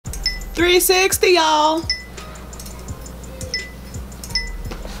360, y'all.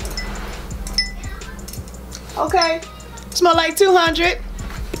 Okay, smell like 200.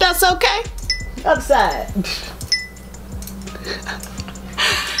 That's okay. Other side.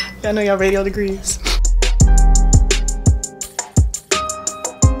 Y'all know y'all radio degrees.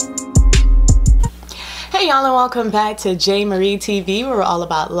 Hey y'all, and welcome back to J.Marie TV, where we're all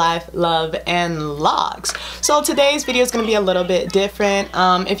about life, love, and locks. So today's video is going to be a little bit different.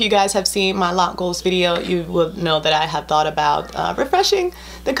 If you guys have seen my lock goals video, you will know that I have thought about refreshing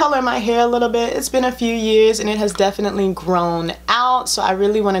the color of my hair a little bit. It's been a few years and it has definitely grown out, so I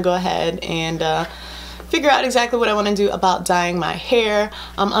really want to go ahead and figure out exactly what I want to do about dyeing my hair.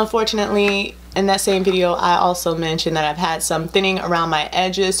 Unfortunately, in that same video, I also mentioned that I've had some thinning around my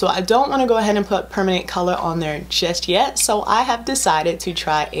edges, so I don't want to go ahead and put permanent color on there just yet. So I have decided to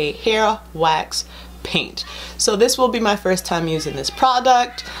try a hair wax paint. So this will be my first time using this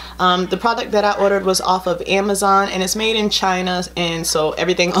product. The product that I ordered was off of Amazon and it's made in China, and so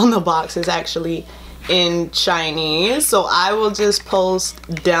everything on the box is actually in Chinese. So I will just post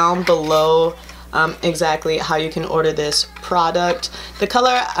down below exactly how you can order this product. The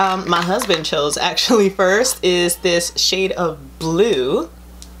color my husband chose actually first is this shade of blue.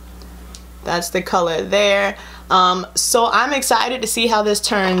 That's the color there. So I'm excited to see how this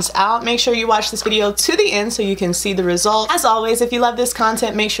turns out. Make sure you watch this video to the end so you can see the result. As always, if you love this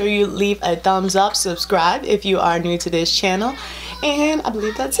content, make sure you leave a thumbs up, subscribe if you are new to this channel, and I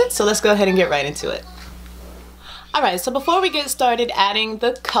believe that's it. So let's go ahead and get right into it. Alright, so before we get started adding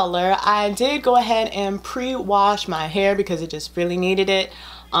the color, I did go ahead and pre-wash my hair because it just really needed it.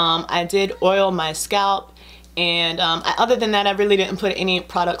 I did oil my scalp, and other than that, I really didn't put any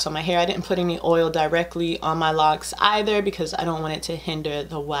products on my hair. I didn't put any oil directly on my locks either because I don't want it to hinder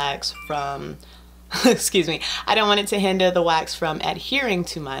the wax from, excuse me, I don't want it to hinder the wax from adhering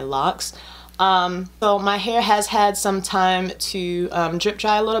to my locks. So my hair has had some time to drip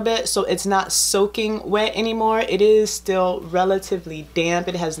dry a little bit, so it's not soaking wet anymore. It is still relatively damp.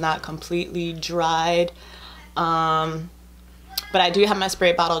 It has not completely dried. But I do have my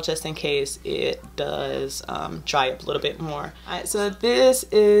spray bottle just in case it does dry up a little bit more. Alright, so this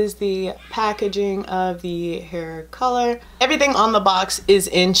is the packaging of the hair color. Everything on the box is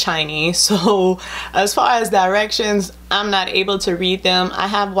in Chinese, so as far as directions, I'm not able to read them. I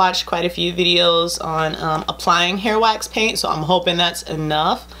have watched quite a few videos on applying hair wax paint, so I'm hoping that's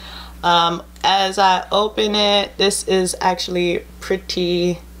enough. As I open it, this is actually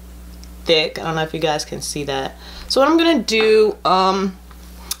pretty thick. I don't know if you guys can see that. So what I'm gonna do,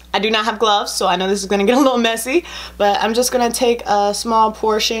 I do not have gloves, so I know this is gonna get a little messy, but I'm just gonna take a small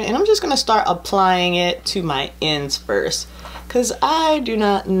portion and I'm just gonna start applying it to my ends first, because I do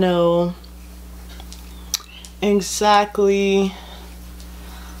not know exactly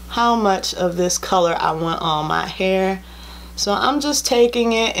how much of this color I want on my hair. So I'm just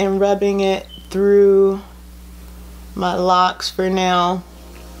taking it and rubbing it through my locks for now.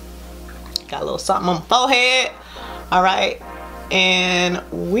 Got a little something on my forehead. All right, and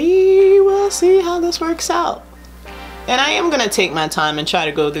we will see how this works out. And I am gonna take my time and try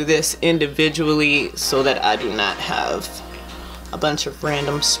to go through this individually so that I do not have a bunch of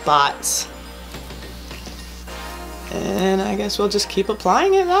random spots. And I guess we'll just keep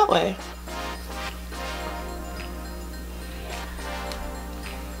applying it that way.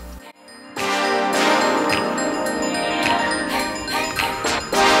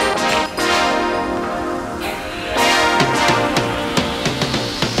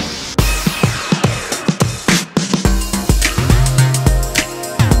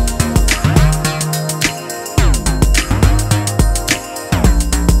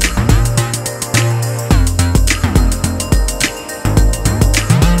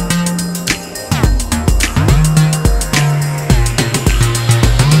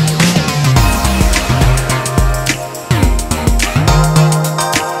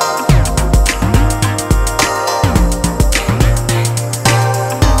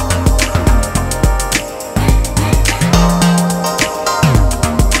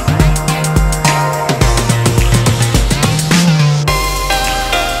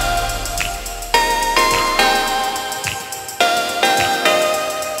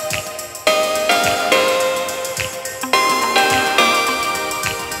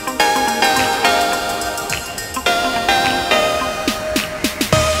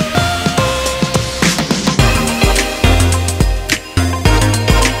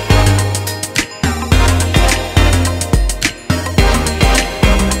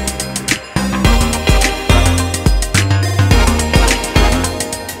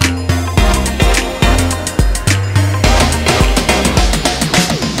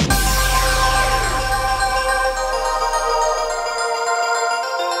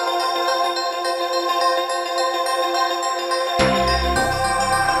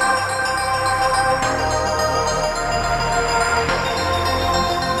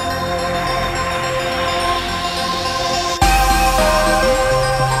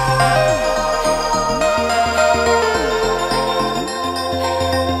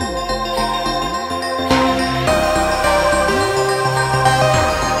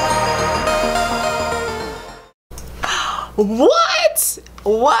 What?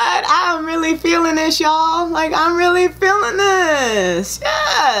 What? I'm really feeling this, y'all. Like, I'm really feeling this.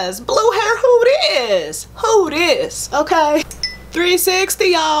 Yes. Blue hair, who this? Who this? Okay. 360,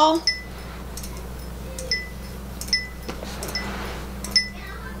 y'all.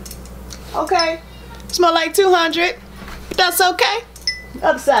 Okay. Smell like 200. But that's okay.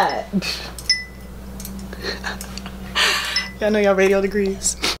 Other side. Y'all know y'all radio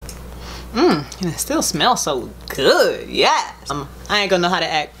degrees. And it still smells so good. Yes. I ain't gonna know how to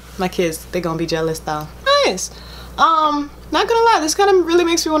act. My kids, they gonna be jealous though. Nice. Not gonna lie, this kind of really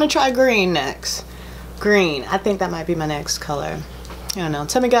makes me want to try green next. Green. I think that might be my next color. I don't know.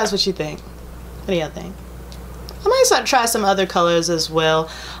 Tell me guys what you think. What do y'all think? I might start to try some other colors as well.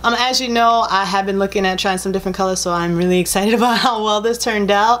 As you know, I have been looking at trying some different colors, so I'm really excited about how well this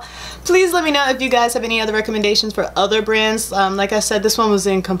turned out. Please let me know if you guys have any other recommendations for other brands. Like I said, this one was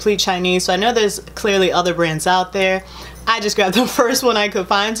in complete Chinese, so I know there's clearly other brands out there. I just grabbed the first one I could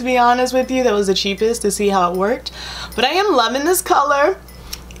find, to be honest with you. That was the cheapest, to see how it worked. But I am loving this color,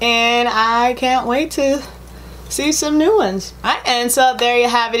 and I can't wait to see some new ones. Alright, and so there you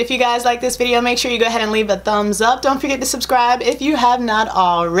have it. If you guys like this video, make sure you go ahead and leave a thumbs up. Don't forget to subscribe if you have not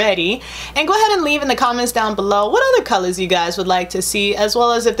already. And go ahead and leave in the comments down below what other colors you guys would like to see, as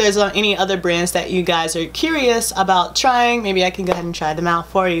well as if there's any other brands that you guys are curious about trying. Maybe I can go ahead and try them out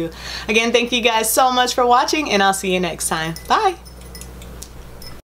for you. Again, thank you guys so much for watching, and I'll see you next time. Bye!